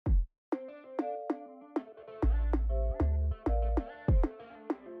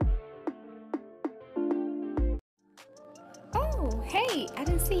Hey, I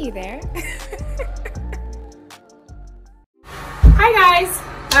didn't see you there. Hi guys.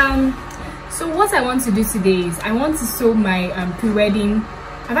 So what I want to do today is I want to sew my pre-wedding.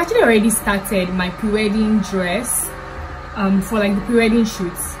 I've actually already started my pre-wedding dress for like the pre-wedding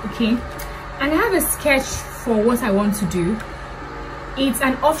shoots, okay? And I have a sketch for what I want to do. It's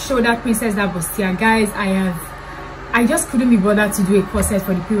an off-shoulder princess that bustier. Guys, I just couldn't be bothered to do a corset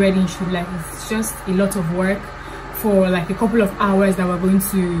for the pre-wedding shoot. Like, it's just a lot of work for like a couple of hours that we're going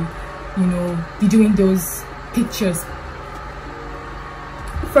to, you know, be doing those pictures.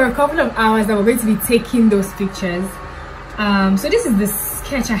 For a couple of hours that we're going to be taking those pictures. So this is the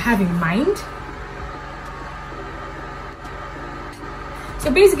sketch I have in mind. So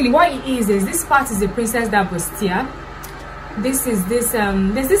basically what it is this part is the princess that bustier. This is this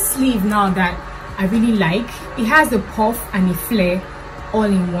there's this sleeve now that I really like. It has the puff and a flare all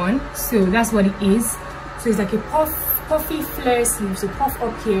in one, so that's what it is. So it's like a puffy flare sleeve, so puff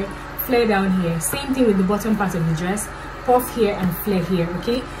up here, flare down here. Same thing with the bottom part of the dress, puff here and flare here.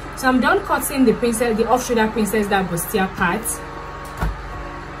 Okay, so I'm done cutting the off-shoulder princess that bustier part,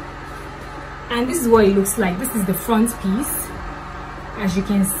 and this is what it looks like. This is the front piece, as you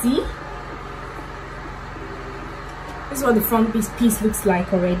can see. This is what the front piece looks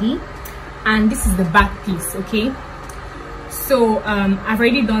like already, and this is the back piece. Okay, so I've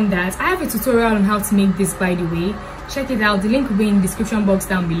already done that. I have a tutorial on how to make this, by the way. Check it out, the link will be in the description box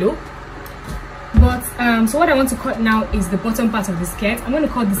down below. But so what I want to cut now is the bottom part of the skirt. I'm going to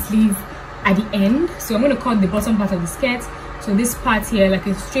cut the sleeve at the end, so I'm going to cut the bottom part of the skirt. So this part here, like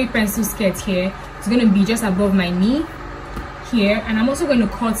a straight pencil skirt here, it's going to be just above my knee here, and I'm also going to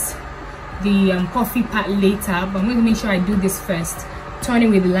cut the puffy part later, but I'm going to make sure I do this first, turn it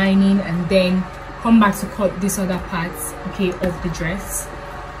with the lining, and then come back to cut this other part, okay, of the dress.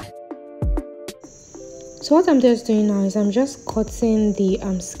 So what I'm just doing now is I'm just cutting the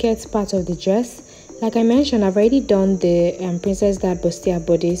skirt part of the dress. Like I mentioned, I've already done the princess that bustier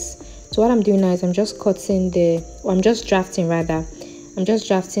bodice. So what I'm doing now is I'm just cutting I'm just drafting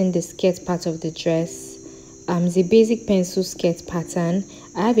the skirt part of the dress. The basic pencil skirt pattern.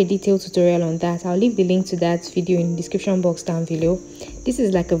 I have a detailed tutorial on that. I'll leave the link to that video in the description box down below. This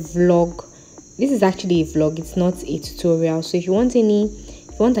is like a vlog. This is actually a vlog, it's not a tutorial. So if you want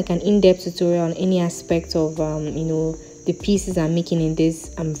like an in-depth tutorial on any aspect of you know, the pieces I'm making in this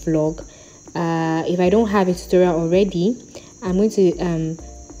vlog, if I don't have a tutorial already, I'm going to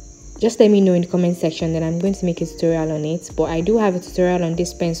just let me know in the comment section, then I'm going to make a tutorial on it. But I do have a tutorial on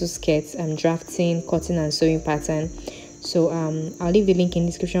this pencil skirts drafting, cutting and sewing pattern. So I'll leave the link in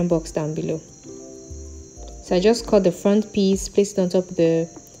the description box down below. So I just cut the front piece, placed it on top of the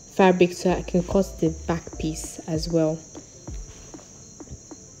fabric so I can cut the back piece as well.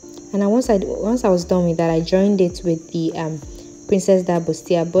 And once I was done with that, I joined it with the princess that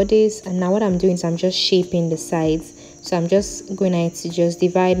bustier bodice. And now what I'm doing is I'm just shaping the sides. So I'm just going ahead to just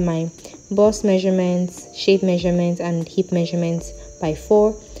divide my bust measurements, shape measurements and hip measurements by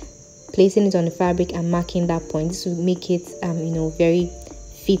 4, placing it on the fabric and marking that point. This will make it you know, very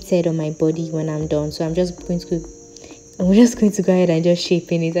fitted on my body when I'm done. So I'm just going to go ahead and just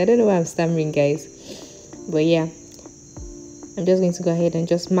shaping it. I don't know why I'm stammering, guys, but yeah, I'm just going to go ahead and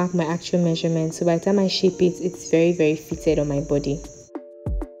just mark my actual measurements. So by the time I shape it, it's very, very fitted on my body.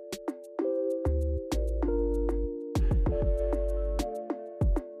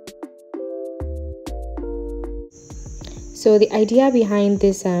 So the idea behind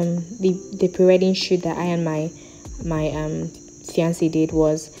this the pre-wedding shoot that I and my fiance did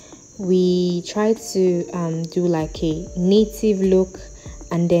was we tried to do like a native look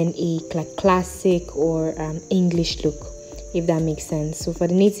and then a like classic or English look, if that makes sense. So for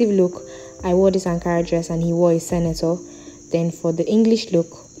the native look, I wore this Ankara dress and he wore a senator. Then for the English look,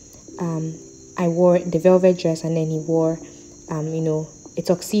 I wore the velvet dress and then he wore you know, a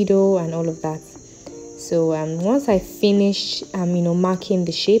tuxedo and all of that. So once I finished you know, marking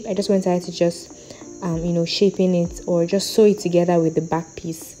the shape, I just went ahead to just you know, shaping it or just sew it together with the back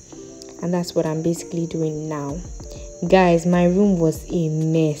piece. And that's what I'm basically doing now. Guys, my room was a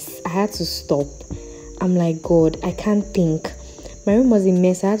mess. I had to stop. I'm like, God, I can't think. My room was a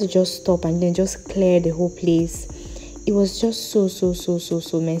mess. I had to just stop and then just clear the whole place. It was just so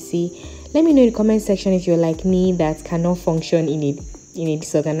messy. Let me know in the comment section if you're like me that cannot function in a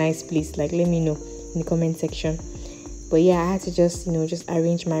disorganized place. Like, let me know in the comment section. But yeah, I had to just, you know, just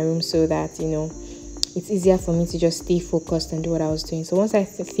arrange my room so that, you know, it's easier for me to just stay focused and do what I was doing. So once I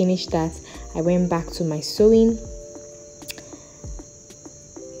finished that, I went back to my sewing,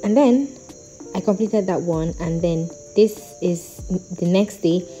 and then I completed that one. And then this is the next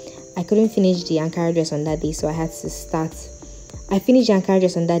day. I couldn't finish the Ankara dress on that day, so I had to start I finished the Ankara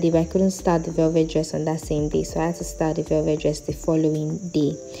dress on that day, but I couldn't start the velvet dress on that same day, so I had to start the velvet dress the following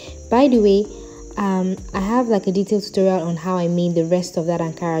day. By the way, I have like a detailed tutorial on how I made the rest of that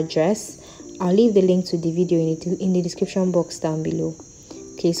Ankara dress. I'll leave the link to the video in the description box down below.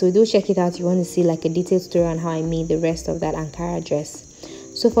 Okay, so do check it out if you want to see like a detailed tutorial on how I made the rest of that Ankara dress.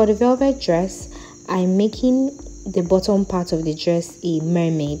 So for the velvet dress, I'm making the bottom part of the dress a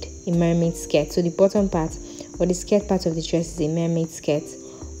mermaid skirt. So the bottom part or the skirt part of the dress is a mermaid skirt,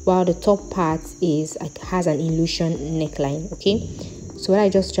 while the top part has an illusion neckline. Okay, so what I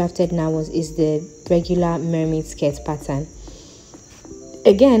just drafted now is the regular mermaid skirt pattern.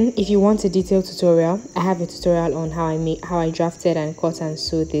 Again, if you want a detailed tutorial, I have a tutorial on how I drafted and cut and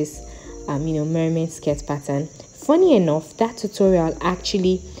sewed this mermaid skirt pattern. Funny enough, that tutorial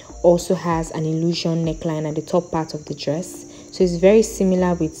actually also has an illusion neckline at the top part of the dress, so it's very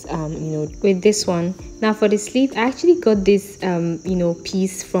similar with with this one. Now for the sleeve, I actually got this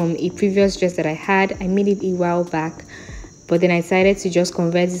piece from a previous dress that I had. I made it a while back, but then I decided to just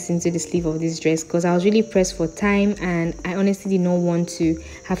convert this into the sleeve of this dress because I was really pressed for time, and I honestly did not want to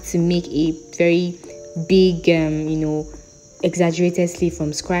have to make a very big exaggerated sleeve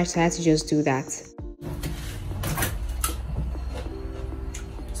from scratch, so I had to just do that.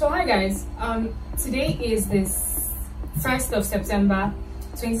 So hi guys, today is this 1st of September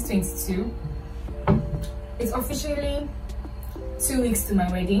 2022. It's officially 2 weeks to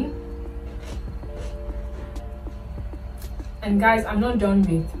my wedding, and guys, I'm not done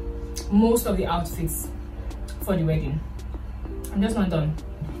with most of the outfits for the wedding. I'm just not done,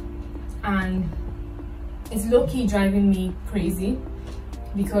 and it's low-key driving me crazy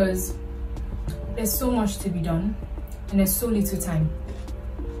because there's so much to be done and there's so little time.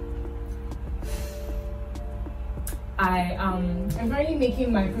 I'm currently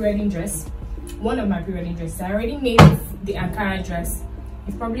making my pre-wedding dress, one of my pre-wedding dresses. I already made the Ankara dress.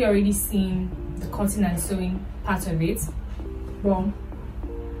 You've probably already seen the cutting and sewing part of it. Well,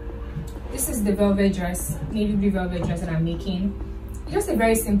 this is the velvet dress, navy blue velvet dress that I'm making. It's just a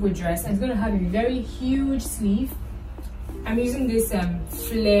very simple dress, and it's going to have a very huge sleeve. I'm using this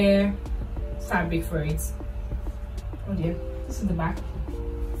flare fabric for it. Oh dear, this is the back.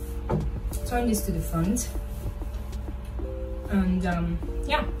 Turn this to the front. And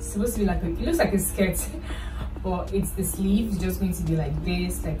yeah, it's supposed to be like it looks like a skirt, but it's the sleeve. It's just going to be like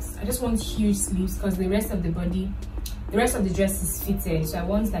this. Like, I just want huge sleeves because the rest of the dress is fitted, so I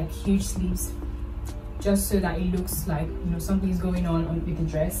want like huge sleeves just so that it looks like something's going on with the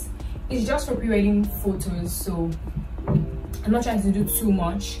dress. It's just for pre-wedding photos, so I'm not trying to do too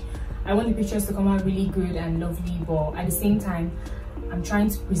much. I want the pictures to come out really good and lovely, but at the same time I'm trying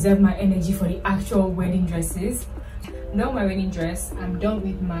to preserve my energy for the actual wedding dresses. I'm done with my wedding dress. I'm done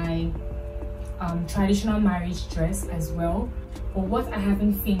with my traditional marriage dress as well, but what I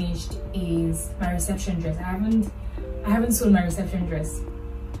haven't finished is my reception dress. I haven't sewn my reception dress.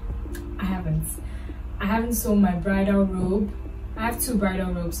 I haven't sewn my bridal robe. I have 2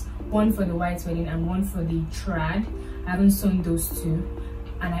 bridal robes, one for the white wedding and one for the trad. I haven't sewn those 2,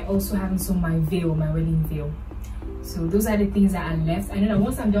 and I also haven't sewn my veil, my wedding veil. So those are the things that are left. I know that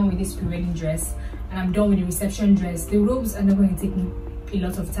once I'm done with this pre-wedding dress and I'm done with the reception dress, the robes are not going to take me a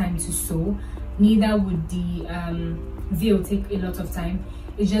lot of time to sew. Neither would the veil take a lot of time.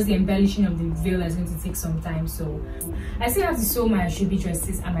 It's just the embellishing of the veil that's going to take some time. So I still have to sew my ashobi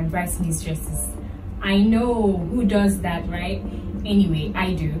dresses and my bridesmaids dresses. I know, who does that, right? Anyway,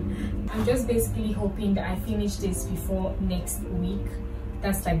 I do. I'm just basically hoping that I finish this before next week.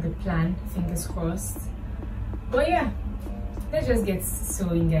 That's like the plan, fingers crossed. But yeah, let's just get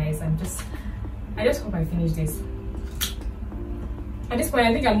sewing, guys. I just hope I finish this. At this point,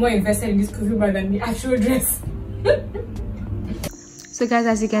 I think I'm more invested in this kufi bag than the actual dress. So guys,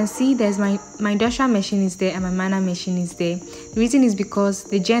 as you can see, there's my industrial machine is there and my manual machine is there. The reason is because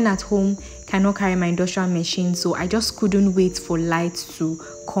the gen at home cannot carry my industrial machine, so I just couldn't wait for light to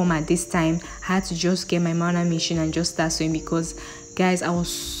come at this time. I had to just get my manual machine and just start sewing because, guys, I was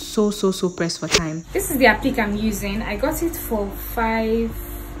so pressed for time. This is the applique I'm using. I got it for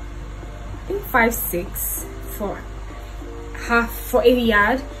 5.6 for 80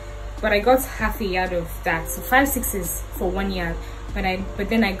 yard, but I got half a yard of that. So 5.6 is for 1 yard, but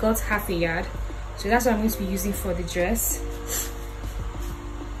then I got half a yard, so that's what I'm going to be using for the dress.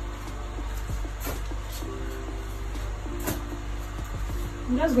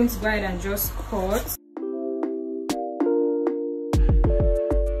 I'm just going to go ahead and just cut.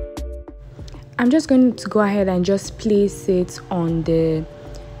 I'm just going to go ahead and just place it on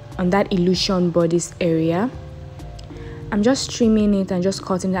that illusion bodice area. I'm just trimming it and just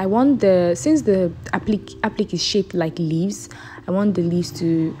cutting it. I want the, since the applique is shaped like leaves, I want the leaves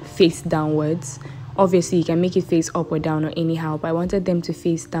to face downwards. Obviously you can make it face up or down or anyhow, but I wanted them to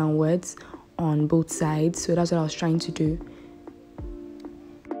face downwards on both sides, so that's what I was trying to do.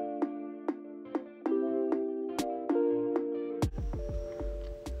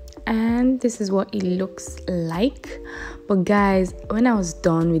 And this is what it looks like. But guys, when I was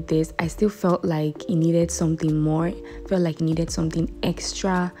done with this, I still felt like it needed something more. I felt like it needed something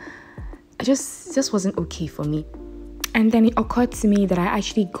extra. It just wasn't okay for me. And then it occurred to me that I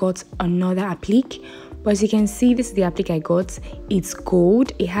actually got another applique. But as you can see, this is the applique I got. It's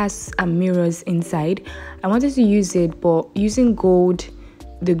gold. It has mirrors inside. I wanted to use it, but using gold,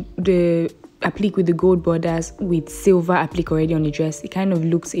 the applique with the gold borders with silver applique already on the dress, it kind of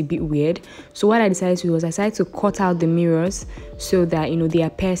looks a bit weird. So what I decided to do was I decided to cut out the mirrors so that, you know, they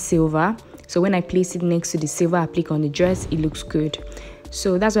appear silver. So when I place it next to the silver applique on the dress, it looks good.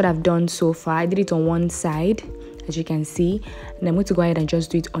 So that's what I've done so far. I did it on one side, as you can see, and I'm going to go ahead and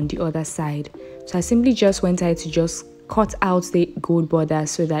just do it on the other side. So I simply just went ahead to just cut out the gold border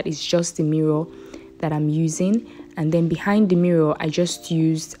so that it's just the mirror that I'm using. And then behind the mirror, I just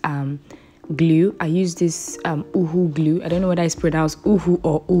used glue. I used this uhu glue. I don't know whether it's pronounced uhu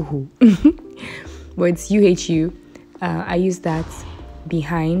or uhu, but it's UHU. I used that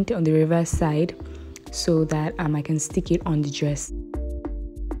behind on the reverse side so that I can stick it on the dress.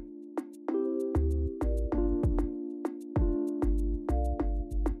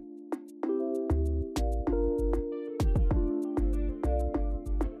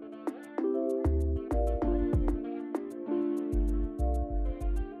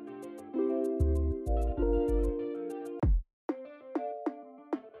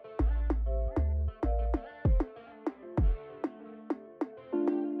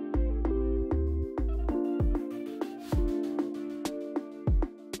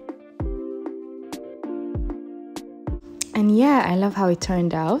 And yeah, I love how it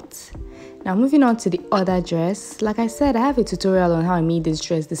turned out. Now moving on to the other dress. Like I said, I have a tutorial on how I made this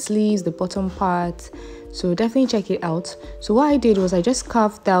dress, the sleeves, the bottom part, so definitely check it out. So what I did was I just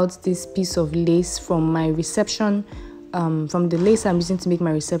carved out this piece of lace from my reception, from the lace I'm using to make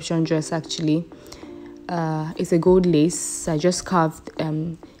my reception dress. Actually, it's a gold lace. I just carved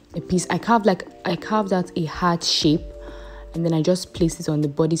a piece. I carved out a heart shape, and then I just placed it on the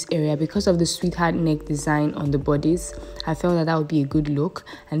bodice area. Because of the sweetheart neck design on the bodice, I felt that would be a good look.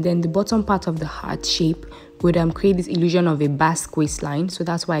 And then the bottom part of the heart shape would create this illusion of a basque waistline, so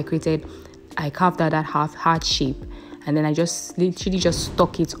that's why I carved out that half heart shape, and then I just literally just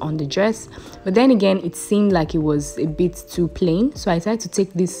stuck it on the dress. But then again, it seemed like it was a bit too plain, so I decided to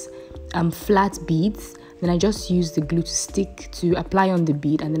take this flat beads, then I just used the glue to apply on the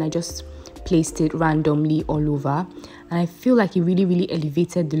bead, and then I just placed it randomly all over. And I feel like it really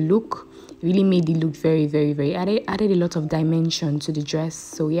elevated the look. It really made it look very added a lot of dimension to the dress.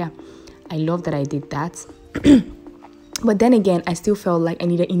 So yeah, I love that I did that. But then again, I still felt like it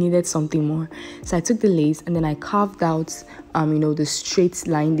needed something more. So I took the lace and then I carved out you know, the straight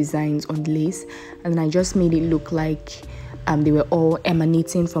line designs on the lace, and then I just made it look like they were all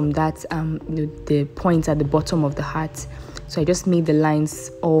emanating from that the point at the bottom of the heart. So I just made the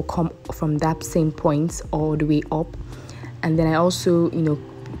lines all come from that same point all the way up. And then I also, you know,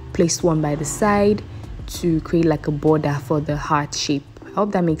 placed one by the side to create like a border for the heart shape. I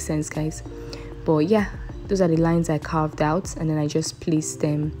hope that makes sense, guys. But yeah, those are the lines I carved out, and then I just placed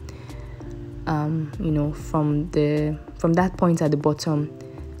them you know, from that point at the bottom,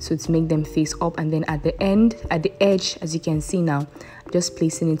 so to make them face up. And then at the end, at the edge, as you can see now, I'm just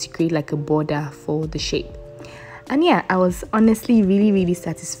placing it to create like a border for the shape. And yeah, I was honestly really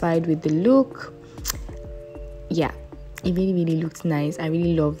satisfied with the look. Yeah, it really looked nice. I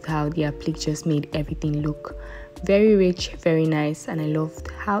really loved how the applique just made everything look very rich, very nice, and I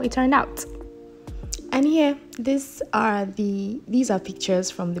loved how it turned out. And here, these are pictures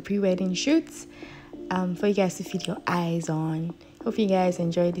from the pre-wedding shoots for you guys to feed your eyes on. Hope you guys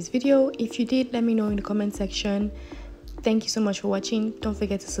enjoyed this video. If you did, let me know in the comment section. Thank you so much for watching. Don't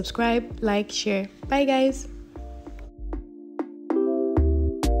forget to subscribe, like, share. Bye guys.